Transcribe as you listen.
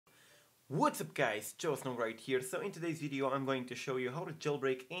What's up guys, Joe right here. So in today's video I'm going to show you how to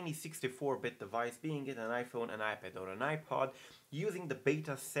jailbreak any 64-bit device, being it an iPhone, an iPad or an iPod, using the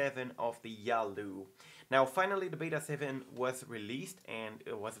Beta 7 of the Yalu. Now finally the Beta 7 was released and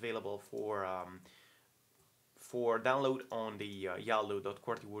it was available for download on the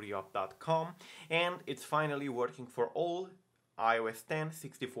yalu.kortiwuriop.com, and it's finally working for all iOS 10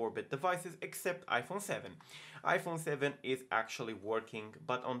 64-bit devices except iPhone 7. iPhone 7 is actually working,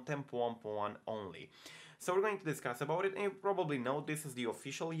 but on 10.1.1 only. So we're going to discuss about it, and you probably know this is the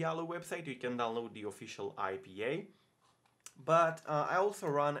official Yalu website. You can download the official IPA. But I also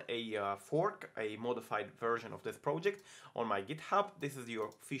run a fork, a modified version of this project on my GitHub. This is the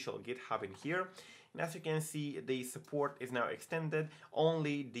official GitHub in here. And as you can see, the support is now extended.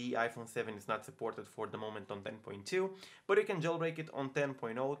 Only the iPhone 7 is not supported for the moment on 10.2, but you can jailbreak it on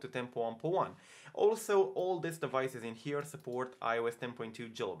 10.0 to 10.1.1. Also, all these devices in here support iOS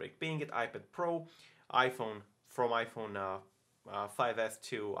 10.2 jailbreak, being it iPad Pro, iPhone from iPhone 5S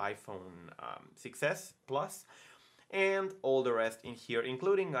to iPhone 6S Plus, and all the rest in here,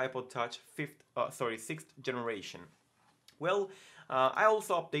 including iPod Touch 6th generation. Well, I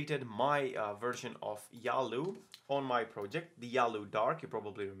also updated my version of Yalu on my project, the Yalu Dark, you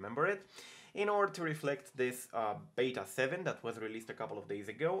probably remember it, in order to reflect this Beta 7 that was released a couple of days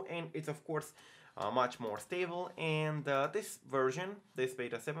ago, and it's of course much more stable, and this version, this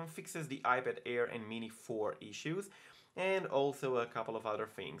Beta 7, fixes the iPad Air and Mini 4 issues, and also a couple of other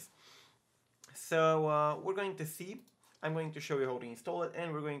things. So we're going to see, I'm going to show you how to install it,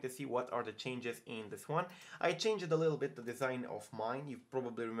 and we're going to see what are the changes in this one. I changed a little bit the design of mine. You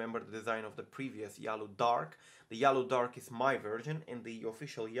probably remember the design of the previous Yalu Dark. The Yalu Dark is my version, and the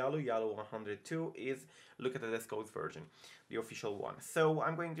official Yalu 102, is look at the Code's version, the official one. So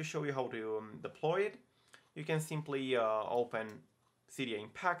I'm going to show you how to deploy it. You can simply open Cydia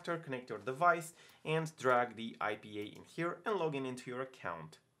Impactor, connect your device, and drag the IPA in here and log in into your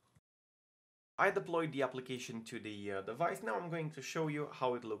account. I deployed the application to the device. Now I'm going to show you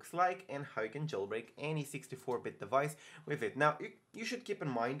how it looks like and how you can jailbreak any 64-bit device with it. Now you should keep in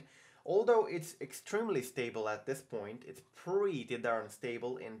mind, although it's extremely stable at this point, it's pretty darn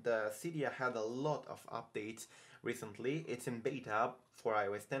stable, and Cydia had a lot of updates recently. It's in beta for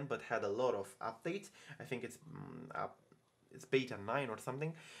iOS 10 but had a lot of updates. I think it's beta 9 or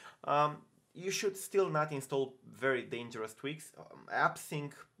something. You should still not install very dangerous tweaks.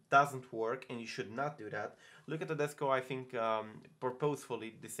 AppSync doesn't work, and you should not do that. Look at the Desco, I think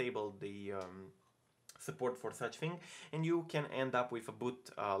purposefully disabled the support for such thing, and you can end up with a boot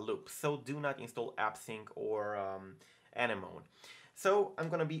loop. So do not install AppSync or Anemone. So I'm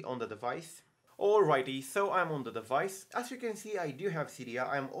gonna be on the device. Alrighty, so I'm on the device. As you can see, I do have Cydia.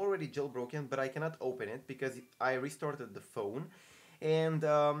 I'm already jailbroken, but I cannot open it because I restarted the phone. And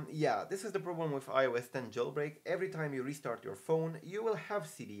yeah, this is the problem with iOS 10 jailbreak. Every time you restart your phone, you will have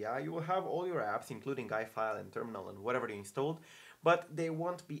Cydia, you will have all your apps, including iFile and Terminal and whatever you installed, but they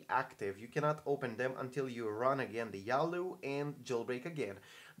won't be active. You cannot open them until you run again the Yalu and jailbreak again.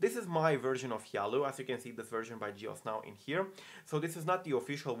 This is my version of Yalu. As you can see, this version by Geos now in here. So this is not the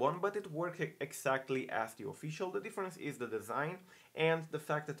official one, but it works exactly as the official. The difference is the design and the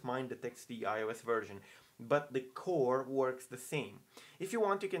fact that mine detects the iOS version, but the core works the same. If you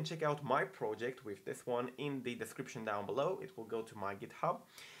want, you can check out my project with this one in the description down below. It will go to my GitHub.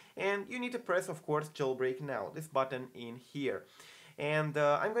 And you need to press, of course, jailbreak now, this button in here. And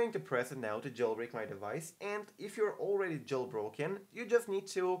I'm going to press it now to jailbreak my device. And if you're already jailbroken, you just need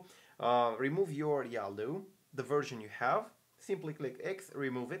to remove your Yalu, the version you have. Simply click X,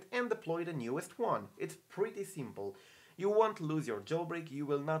 remove it, and deploy the newest one. It's pretty simple. You won't lose your jailbreak, you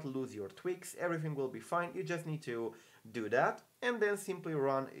will not lose your tweaks, everything will be fine. You just need to do that, and then simply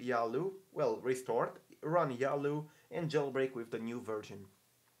run Yalu, well, restart, run Yalu, and jailbreak with the new version.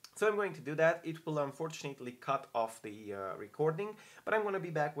 So I'm going to do that. It will unfortunately cut off the recording, but I'm going to be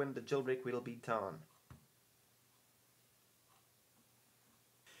back when the jailbreak will be done.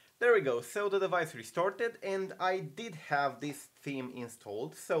 There we go, so the device restarted, and I did have this theme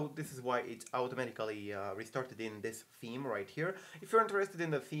installed, so this is why it's automatically restarted in this theme right here. If you're interested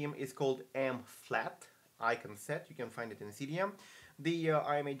in the theme, it's called mFlat icon set. You can find it in Cydia. The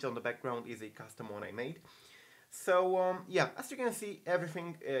image on the background is a custom one I made. So yeah, as you can see,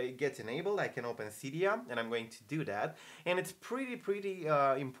 everything gets enabled. I can open Cydia, and I'm going to do that. And it's pretty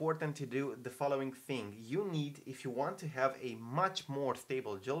important to do the following thing. You need, if you want to have a much more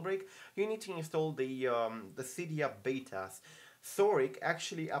stable jailbreak, you need to install the Cydia betas. Soric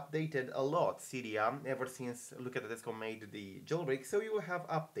actually updated a lot Cydia ever since Look at the Desktop made the jailbreak, so you will have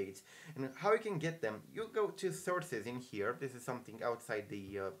updates. And how you can get them, you go to sources in here. This is something outside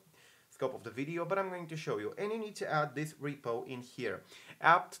the scope of the video, but I'm going to show you. And you need to add this repo in here,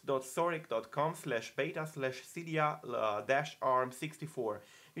 apt.soric.com/beta/cydia-arm64.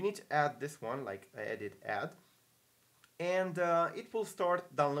 You need to add this one, like I did add, and it will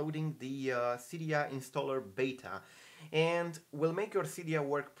start downloading the Cydia installer beta, and will make your Cydia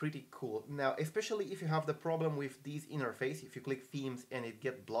work pretty cool. Now, especially if you have the problem with these interface, if you click themes and it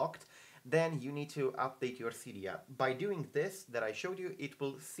gets blocked, then you need to update your Cydia. By doing this that I showed you, it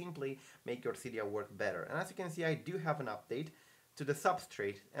will simply make your Cydia work better. And as you can see, I do have an update to the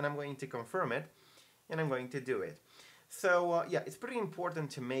Substrate, and I'm going to confirm it, and I'm going to do it. So yeah, it's pretty important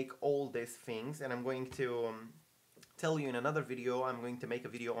to make all these things, and I'm going to tell you in another video. I'm going to make a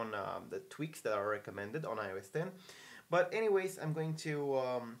video on the tweaks that are recommended on iOS 10. But anyways, I'm going to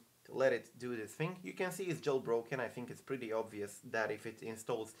let it do this thing. You can see it's jailbroken. I think it's pretty obvious that if it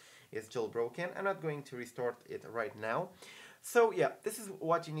installs, it's jailbroken. I'm not going to restart it right now. So yeah, this is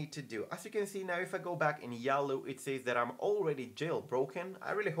what you need to do. As you can see now, if I go back in Yalu, it says that I'm already jailbroken.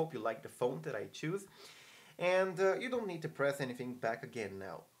 I really hope you like the font that I choose. And you don't need to press anything back again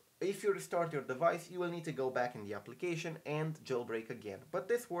now. If you restart your device, you will need to go back in the application and jailbreak again. But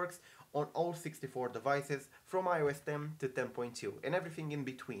this works on all 64 devices from iOS 10 to 10.2 and everything in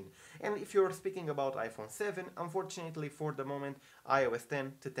between. And if you're speaking about iPhone 7, unfortunately for the moment, iOS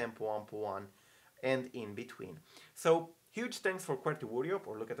 10 to 10.1 and in between. So huge thanks for QWERTY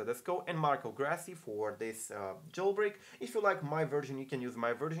or Look at the Disco and Marco Grassi for this jailbreak. If you like my version, you can use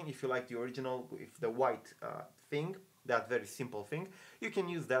my version. If you like the original with the white thing, that very simple thing, you can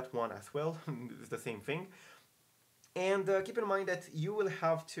use that one as well. It's the same thing. And keep in mind that you will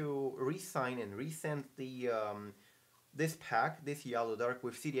have to re-sign and resend the this pack, this Yalu Dark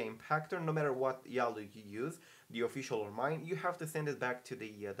with Cydia Impactor, no matter what Yalu you use, the official or mine, you have to send it back to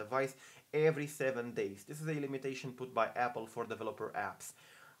the device every 7 days. This is a limitation put by Apple for developer apps.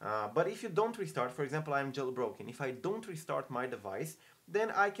 But if you don't restart, for example, I'm jailbroken. If I don't restart my device,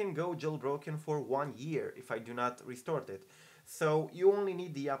 then I can go jailbroken for 1 year if I do not restart it. So you only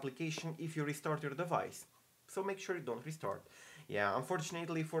need the application if you restart your device. So make sure you don't restart. Yeah,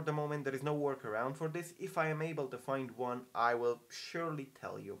 unfortunately for the moment there is no workaround for this. If I am able to find one, I will surely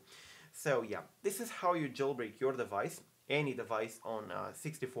tell you. So yeah, this is how you jailbreak your device, any device on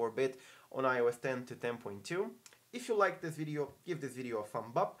 64-bit on iOS 10 to 10.2. If you like this video, give this video a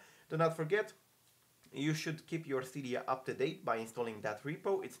thumb up. Do not forget, you should keep your Cydia up to date by installing that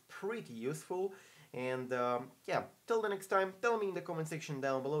repo. It's pretty useful. And yeah, till the next time, tell me in the comment section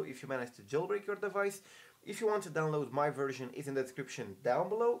down below if you managed to jailbreak your device. If you want to download my version, it's in the description down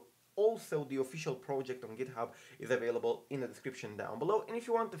below. Also, the official project on GitHub is available in the description down below. And if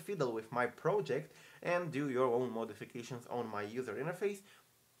you want to fiddle with my project and do your own modifications on my user interface,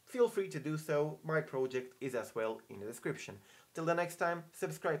 feel free to do so. My project is as well in the description. Till the next time,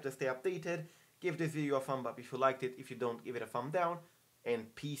 subscribe to stay updated. Give this video a thumb up if you liked it. If you don't, give it a thumb down.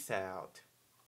 And peace out.